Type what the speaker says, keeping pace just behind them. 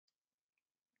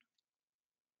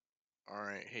All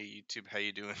right, hey YouTube, how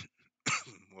you doing?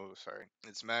 Whoa, sorry.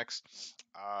 It's Max.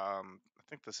 I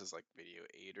think this is like video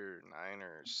 8 or 9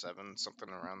 or 7, something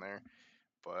around there.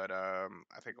 But I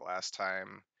think last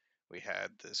time we had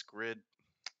this grid,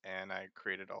 and I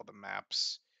created all the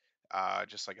maps,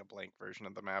 just like a blank version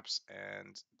of the maps.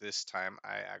 And this time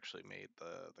I actually made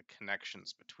the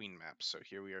connections between maps. So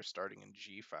here we are starting in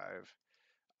G5.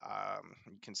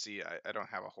 You can see I don't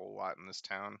have a whole lot in this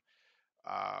town.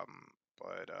 Um,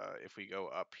 but if we go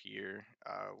up here,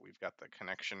 we've got the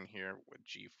connection here with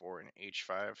G4 and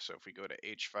H5. So if we go to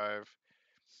H5,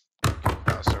 we can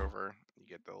cross over. You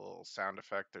get the little sound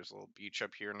effect. There's a little beach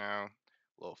up here now, a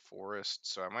little forest.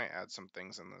 So I might add some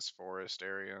things in this forest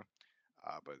area.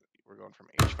 But we're going from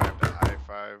H5 to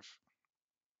I5.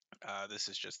 This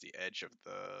is just the edge of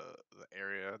the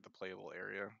area, the playable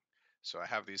area. So I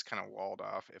have these kind of walled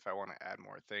off. If I want to add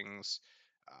more things,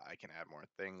 I can add more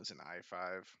things in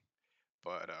I5.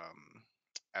 But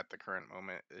at the current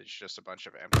moment, it's just a bunch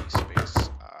of empty space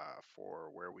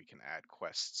for where we can add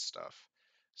quest stuff.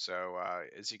 So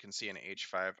as you can see in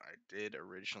H5, I did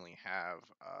originally have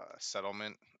a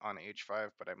settlement on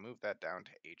H5, but I moved that down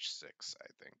to H6, I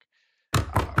think.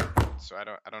 So I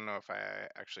don't know if I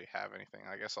actually have anything.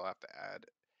 I guess I'll have to add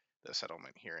the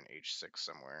settlement here in H6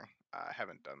 somewhere. I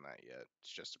haven't done that yet.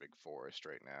 It's just a big forest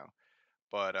right now.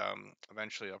 But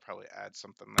eventually I'll probably add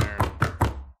something there.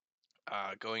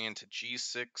 Going into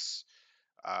G6,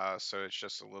 so it's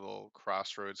just a little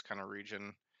crossroads kind of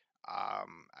region.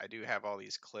 I do have all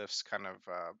these cliffs kind of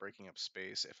breaking up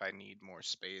space. If I need more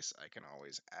space, I can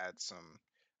always add some,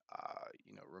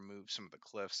 remove some of the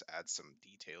cliffs, add some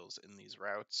details in these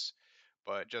routes.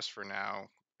 But just for now,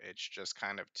 it's just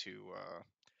kind of to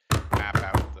map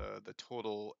out the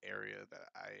total area that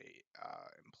I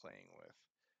am playing with.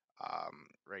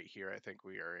 Right here, I think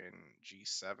we are in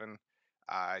G7.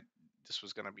 Uh, this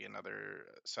was going to be another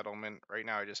settlement. Right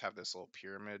now, I just have this little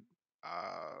pyramid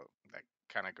that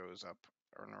kind of goes up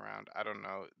and around. I don't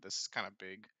know. This is kind of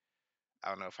big. I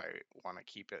don't know if I want to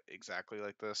keep it exactly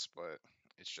like this, but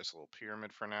it's just a little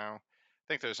pyramid for now. I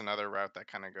think there's another route that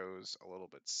kind of goes a little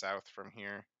bit south from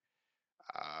here.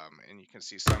 And you can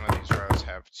see some of these routes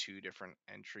have two different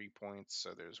entry points.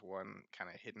 So there's one kind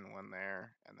of hidden one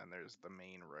there, and then there's the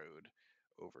main road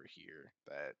over here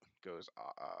that goes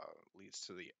leads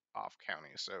to the off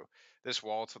county. So this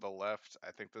wall to the left,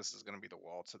 I think this is going to be the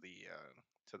wall to the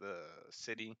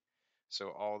city.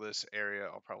 So all this area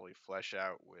I'll probably flesh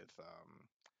out with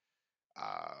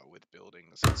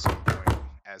buildings at some point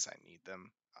as I need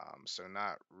them. So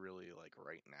not really like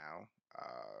right now,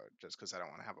 just because I don't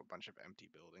want to have a bunch of empty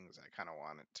buildings. I kind of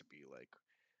want it to be like,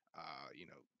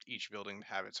 each building to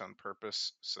have its own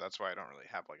purpose. So that's why I don't really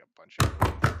have like a bunch of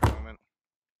buildings at the moment.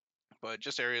 But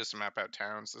just areas to map out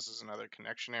towns. This is another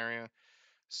connection area.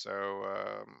 So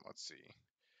let's see.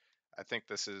 I think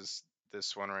this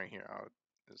one right here. Oh,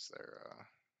 is there?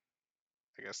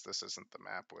 I guess this isn't the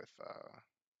map with the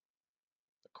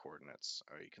coordinates.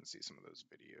 Oh, you can see some of those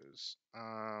videos.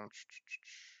 I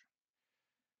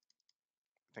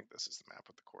think this is the map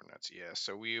with the coordinates. Yeah,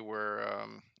 so we were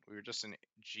just in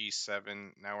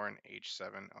G7. Now we're in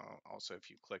H7. Also,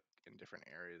 if you click in different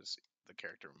areas, the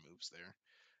character moves there.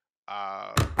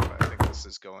 But I think this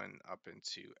is going up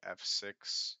into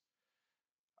F6.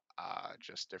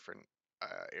 Just different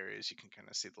areas. You can kind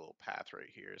of see the little path right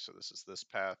here. So this is this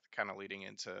path, kind of leading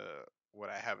into what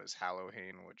I have as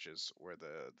Halloween, which is where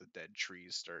the dead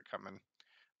trees start coming.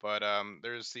 But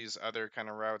there's these other kind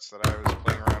of routes that I was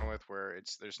playing around with where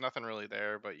there's nothing really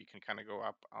there, but you can kind of go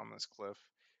up on this cliff.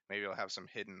 Maybe I'll have some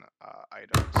hidden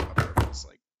items up at these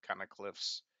like kind of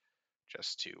cliffs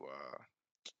just to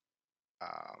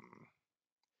um,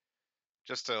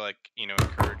 like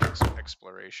encourage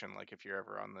exploration. Like if you're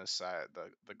ever on this side,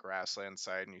 the grassland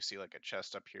side, and you see like a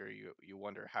chest up here, you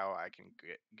wonder how I can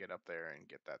get up there and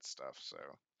get that stuff. So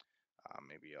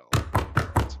maybe I'll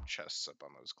add some chests up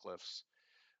on those cliffs.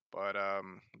 But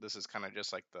this is kind of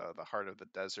just like the heart of the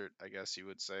desert, I guess you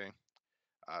would say.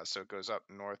 So it goes up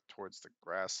north towards the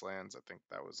grasslands. I think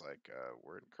that was like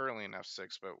we're currently in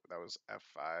F6, but that was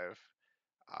F5.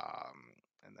 Um,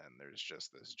 and then there's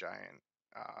just this giant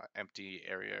empty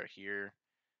area here,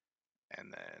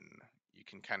 and then you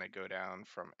can kind of go down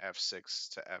from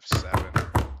F6 to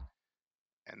F7,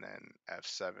 and then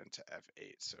F7 to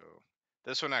F8. So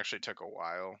this one actually took a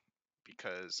while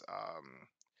because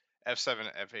F7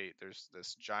 to F8, there's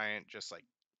this giant just like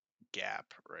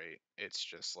gap, right? It's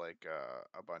just like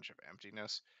a bunch of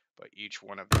emptiness, but each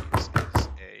one of these is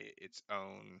its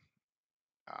own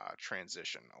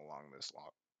transition along this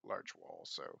large wall.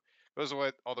 So it goes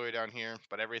all the way down here,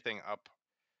 but everything up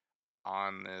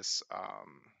on this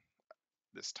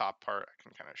this top part, I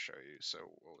can kind of show you. So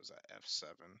what was that,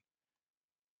 F7?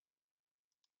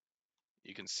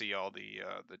 You can see all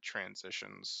the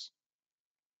transitions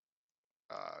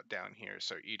down here.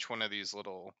 So each one of these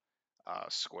little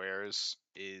squares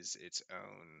is its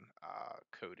own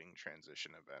coding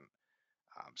transition event.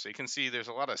 So you can see there's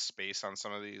a lot of space on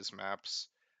some of these maps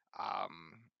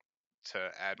um,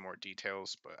 to add more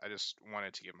details, but I just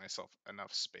wanted to give myself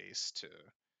enough space to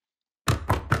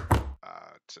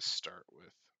start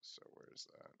with. So where's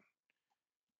that?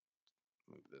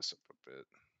 Move this up a bit.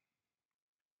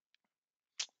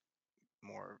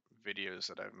 More videos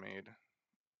that I've made.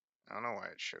 I don't know why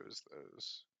it shows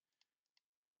those.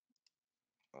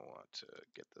 I want to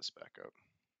get this back up.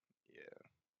 Yeah.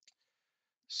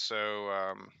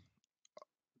 So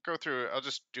go through. I'll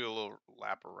just do a little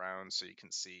lap around so you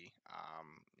can see.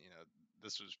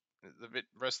 This was the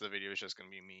rest of the video is just going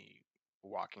to be me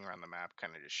walking around the map,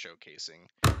 kind of just showcasing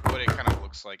what it kind of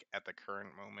looks like at the current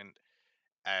moment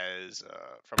as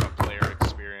from a player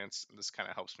experience. This kind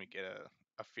of helps me get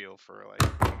a feel for like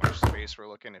how much space we're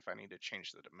looking. If I need to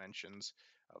change the dimensions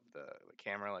of the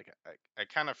camera, like I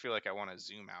kind of feel like I want to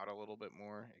zoom out a little bit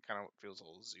more. It kind of feels a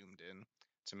little zoomed in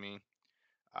to me.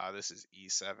 This is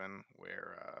E7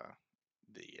 where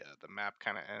the map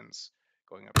kind of ends,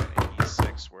 going up into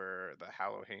E6 where the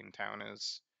Halloween town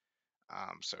is.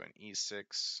 So in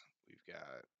E6 we've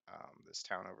got this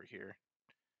town over here.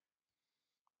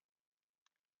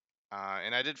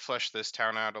 And I did flesh this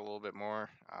town out a little bit more.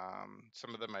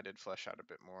 Some of them I did flesh out a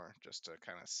bit more just to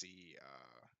kind of see,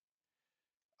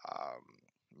 um,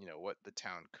 what the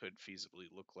town could feasibly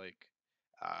look like.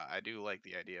 I do like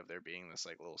the idea of there being this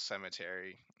like little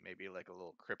cemetery, maybe like a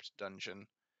little crypt dungeon,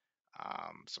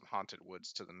 some haunted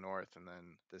woods to the north, and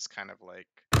then this kind of like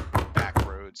back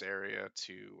roads area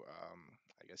to,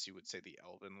 I guess you would say, the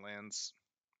Elven lands.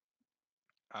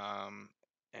 Um,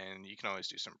 and you can always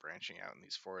do some branching out in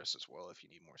these forests as well if you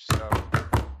need more stuff.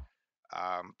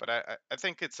 But I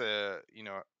think it's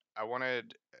I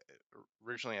wanted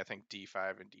originally, I think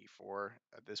D5 and D4.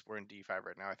 At this, we're in D5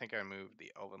 right now. I think I moved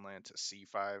the Elven land to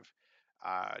C5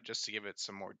 just to give it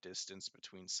some more distance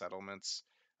between settlements.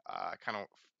 I kind of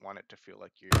want it to feel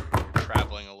like you're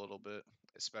traveling a little bit,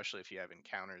 especially if you have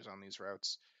encounters on these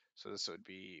routes. So this would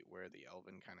be where the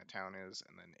Elven kind of town is,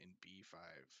 and then in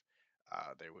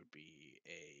B5, there would be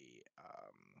a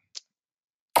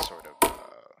sort of.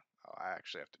 Oh, I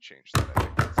actually have to change that. I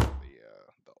think that's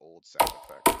the old sound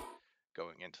effect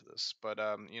going into this. But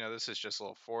this is just a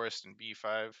little forest in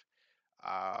B5,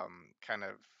 kind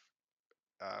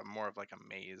of more of like a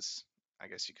maze, I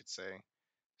guess you could say.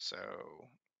 So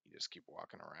you just keep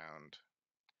walking around,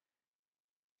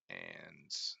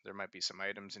 and there might be some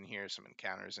items in here, some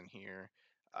encounters in here.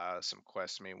 Some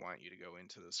quests may want you to go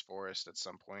into this forest at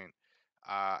some point.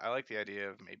 I like the idea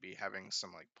of maybe having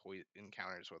some like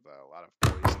encounters with a lot of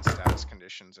poison status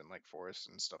conditions in like forests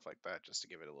and stuff like that, just to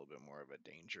give it a little bit more of a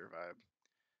danger vibe.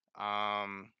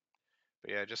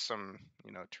 But yeah, just some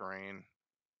terrain,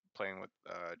 playing with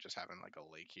just having like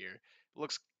a lake here. It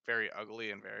looks very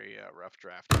ugly and very rough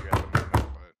draft here at the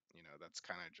moment, but that's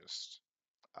kind of just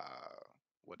uh,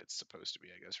 what it's supposed to be,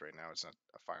 I guess. Right now, it's not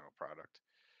a final product.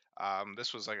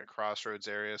 This was like a crossroads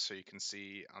area, so you can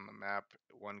see on the map,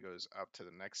 one goes up to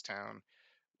the next town,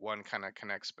 one kind of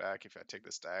connects back. If I take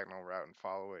this diagonal route and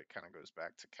follow it, it kind of goes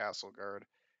back to Castleguard,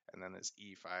 and then this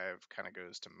E5 kind of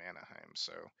goes to Manheim.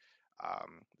 So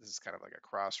this is kind of like a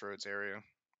crossroads area,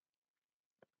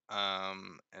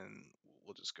 and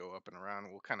we'll just go up and around.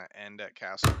 We'll kind of end at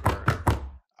Castleguard,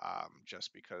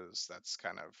 just because that's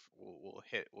kind of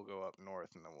we'll go up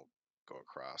north and then we'll go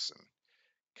across and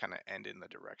kind of end in the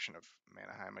direction of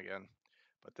Manheim again.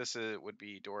 But this would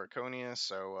be Doriconia,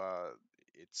 so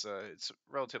it's a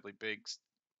relatively big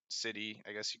city,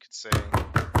 I guess you could say.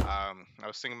 I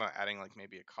was thinking about adding like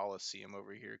maybe a Colosseum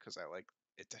over here because I like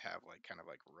it to have like kind of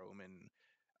like Roman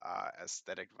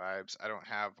aesthetic vibes. I don't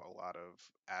have a lot of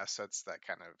assets that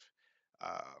kind of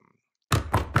uh,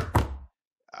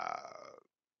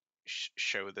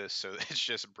 show this, so it's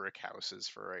just brick houses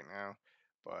for right now.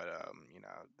 But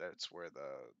that's where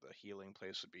the healing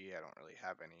place would be. I don't really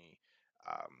have any.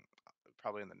 Um,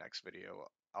 Probably in the next video,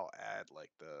 I'll add like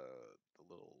the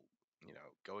little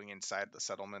going inside the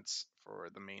settlements for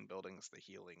the main buildings, the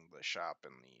healing, the shop,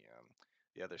 and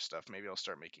the other stuff. Maybe I'll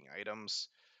start making items,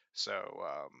 so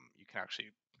you can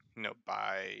actually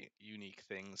buy unique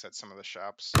things at some of the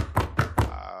shops.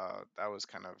 That was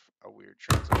kind of a weird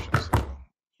transition. So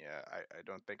yeah, I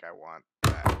don't think I want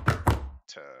that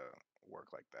to work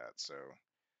like that. So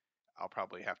I'll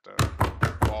probably have to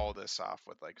wall this off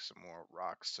with like some more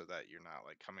rocks so that you're not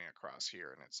like coming across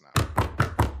here and it's not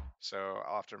weird. So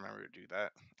I'll have to remember to do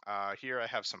that. Here I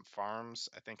have some farms.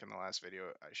 I think in the last video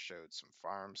I showed some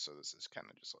farms, so this is kind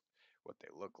of just what they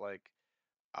look like.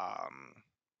 Um,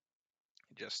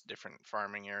 just different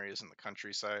farming areas in the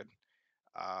countryside.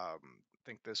 I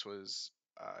think this was,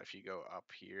 if you go up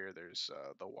here, there's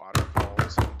the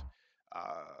waterfalls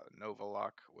and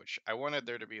Novalock, which I wanted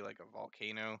there to be like a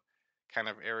volcano kind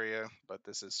of area, but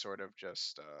this is sort of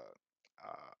just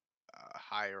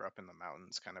higher up in the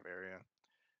mountains kind of area.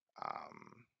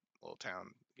 Um, Little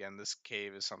town. Again, this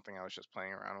cave is something I was just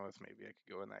playing around with. Maybe I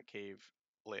could go in that cave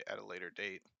at a later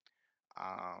date.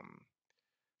 Um,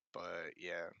 but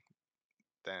yeah,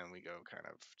 then we go kind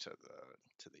of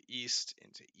to the east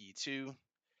into E2,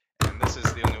 and this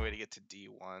is the only way to get to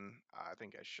D1. I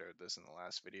think I showed this in the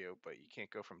last video, but you can't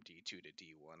go from D2 to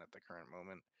D1 at the current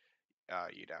moment.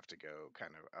 You'd have to go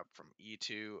kind of up from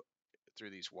E2 through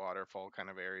these waterfall kind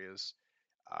of areas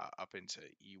up into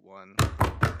E1,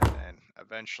 and then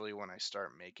eventually when I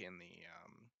start making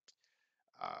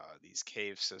these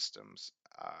cave systems,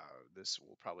 this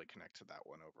will probably connect to that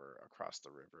one over across the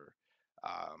river.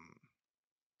 Um,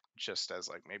 just as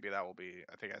like maybe that will be,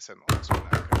 I think I said in the last one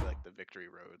that could be like the Victory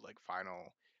Road like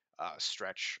final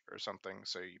stretch or something.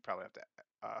 So you probably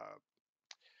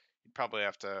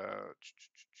have to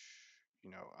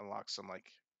unlock some like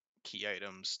key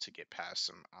items to get past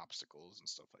some obstacles and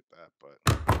stuff like that. But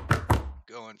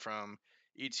going from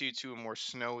E2 to a more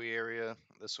snowy area,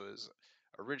 this was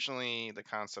originally the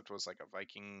concept was like a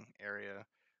Viking area,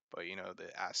 but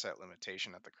the asset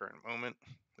limitation at the current moment,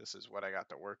 this is what I got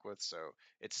to work with. So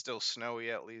it's still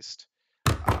snowy at least.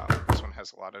 This one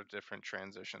has a lot of different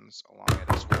transitions along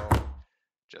it as well,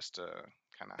 just to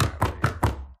kind of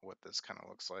highlight what this kind of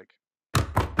looks like.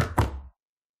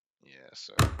 Yeah,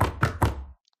 so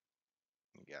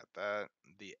you got that.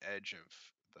 The edge of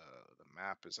the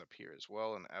map is up here as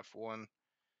well in F1.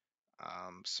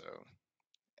 So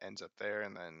ends up there,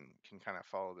 and then can kind of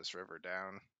follow this river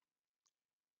down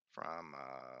from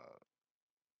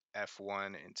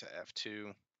F1 into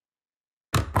F2,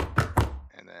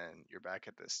 and then you're back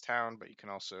at this town, but you can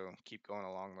also keep going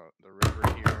along the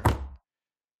river here.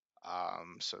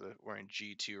 So we're in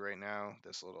G2 right now,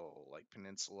 this little like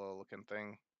peninsula looking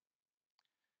thing.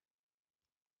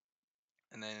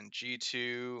 And then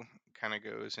G2 kind of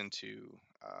goes into,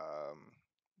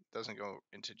 doesn't go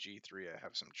into G3. I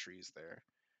have some trees there,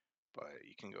 but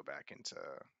you can go back into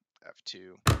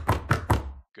F2,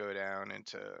 go down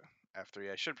into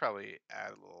F3. I should probably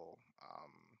add a little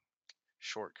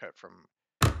shortcut from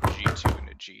G2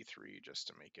 into G3 just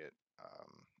to make it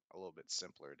a little bit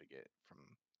simpler to get from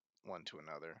one to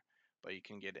another. But you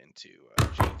can get into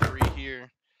G3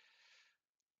 here.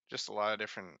 Just a lot of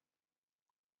different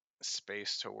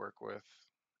space to work with.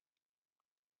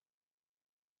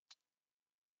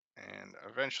 And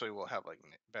eventually we'll have like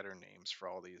better names for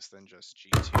all these than just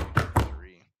G2,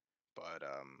 G3. But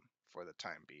for the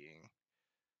time being,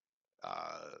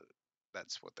 uh,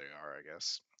 that's what they are, I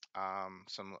guess.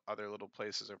 Some other little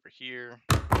places over here.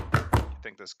 I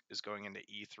think this is going into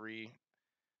E3.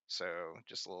 So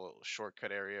just a little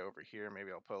shortcut area over here.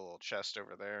 Maybe I'll put a little chest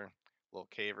over there, a little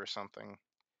cave or something.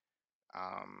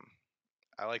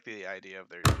 I like the idea of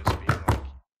there just being like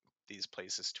these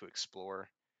places to explore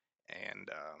and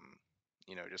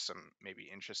just some maybe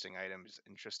interesting items,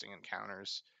 interesting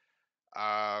encounters.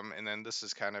 And then this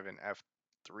is kind of in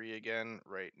F3 again,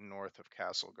 right north of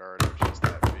Castle Guard, which is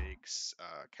that big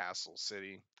castle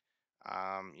city.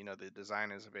 The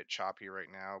design is a bit choppy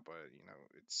right now, but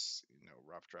it's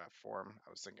rough draft form. I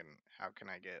was thinking, how can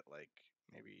I get like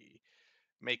maybe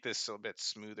make this a bit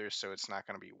smoother so it's not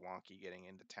going to be wonky getting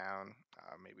into town.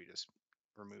 Maybe just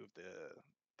remove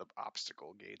the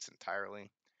obstacle gates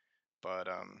entirely. But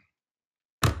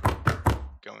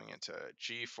going into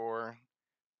G4,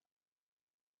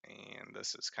 and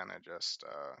this is kind of just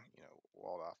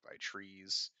walled off by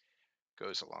trees,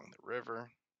 goes along the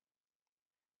river,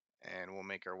 and we'll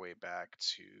make our way back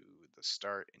to the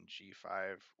start in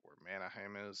G5 where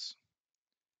Manheim is.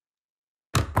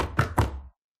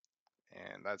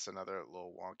 And that's another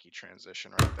little wonky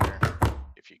transition right there.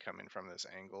 If you come in from this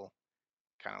angle,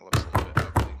 kind of looks a little bit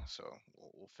ugly, so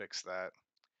we'll fix that.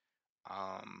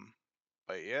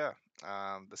 But yeah,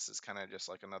 this is kind of just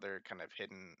like another kind of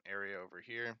hidden area over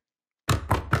here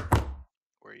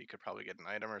where you could probably get an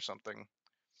item or something.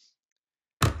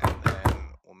 And then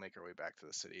we'll make our way back to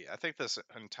the city. I think this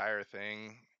entire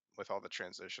thing with all the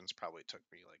transitions probably took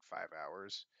me like 5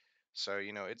 hours. So,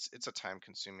 it's a time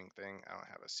consuming thing. I don't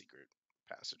have a secret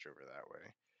passage over that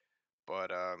way.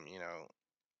 But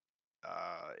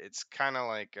it's kind of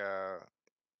like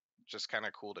just kind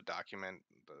of cool to document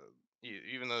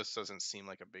even though this doesn't seem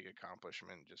like a big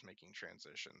accomplishment, just making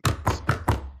transitions,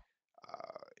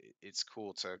 it's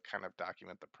cool to kind of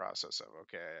document the process of,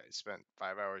 okay, I spent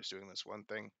 5 hours doing this one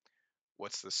thing.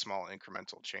 What's the small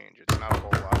incremental change? It's not a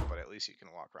whole lot, but at least you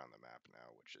can walk around the map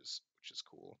now, which is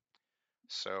cool.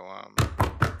 So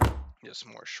just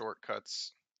more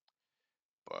shortcuts,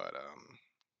 but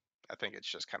I think it's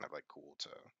just kind of like cool to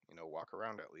walk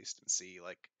around at least and see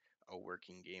like a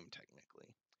working game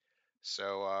technically.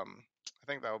 So I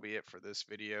think that'll be it for this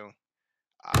video.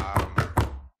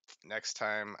 Next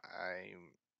time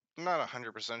I'm not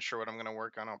 100% sure what I'm gonna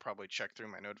work on. I'll probably check through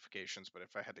my notifications, but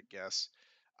if I had to guess,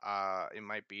 it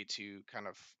might be to kind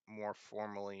of more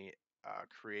formally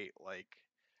create like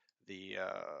the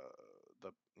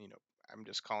I'm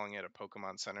just calling it a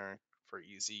Pokemon Center for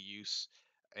easy use,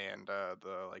 and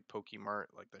the like Pokemart,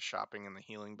 like the shopping and the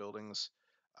healing buildings.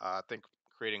 I think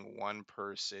creating one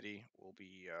per city will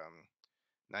be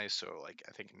nice. So like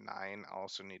I think 9. I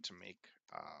also need to make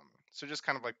so just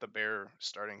kind of like the bare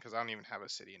starting, because I don't even have a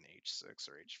city in H6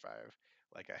 or H5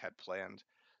 like I had planned.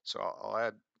 So I'll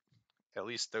add at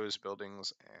least those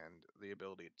buildings and the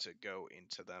ability to go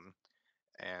into them,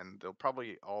 and they'll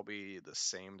probably all be the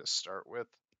same to start with,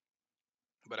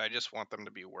 but I just want them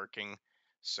to be working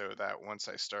so that once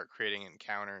I start creating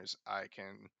encounters, I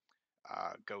can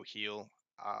go heal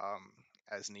um,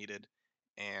 as needed,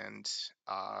 and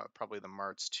probably the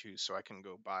marts too, so I can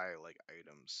go buy like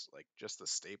items, like just the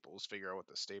staples, figure out what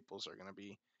the staples are going to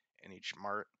be in each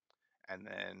mart, and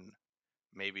then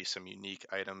maybe some unique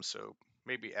items. So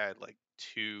maybe add like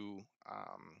two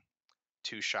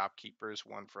shopkeepers,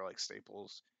 one for like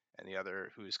staples, and the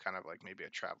other who's kind of like maybe a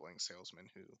traveling salesman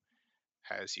who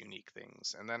has unique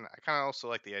things. And then I kind of also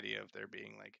like the idea of there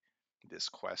being like this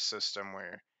quest system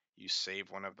where you save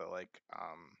one of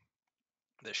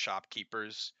the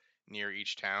shopkeepers near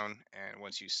each town, and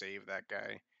once you save that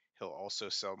guy, he'll also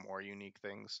sell more unique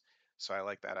things. So I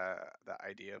like that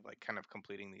idea of like kind of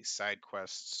completing these side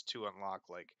quests to unlock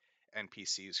like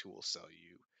NPCs who will sell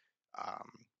you um,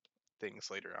 things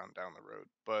later on down the road.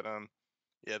 But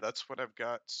yeah, that's what I've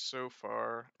got so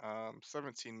far.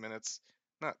 17 minutes,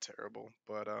 not terrible,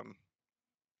 but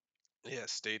yeah,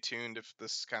 stay tuned if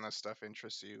this kind of stuff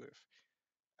interests you. If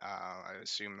I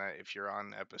assume that if you're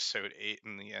on episode 8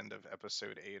 and the end of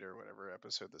episode 8 or whatever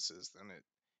episode this is, then it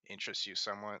interests you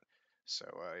somewhat. So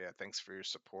yeah, thanks for your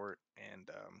support, and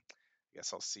I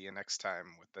guess I'll see you next time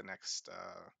with the next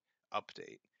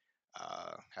update.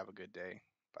 Have a good day.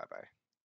 Bye bye.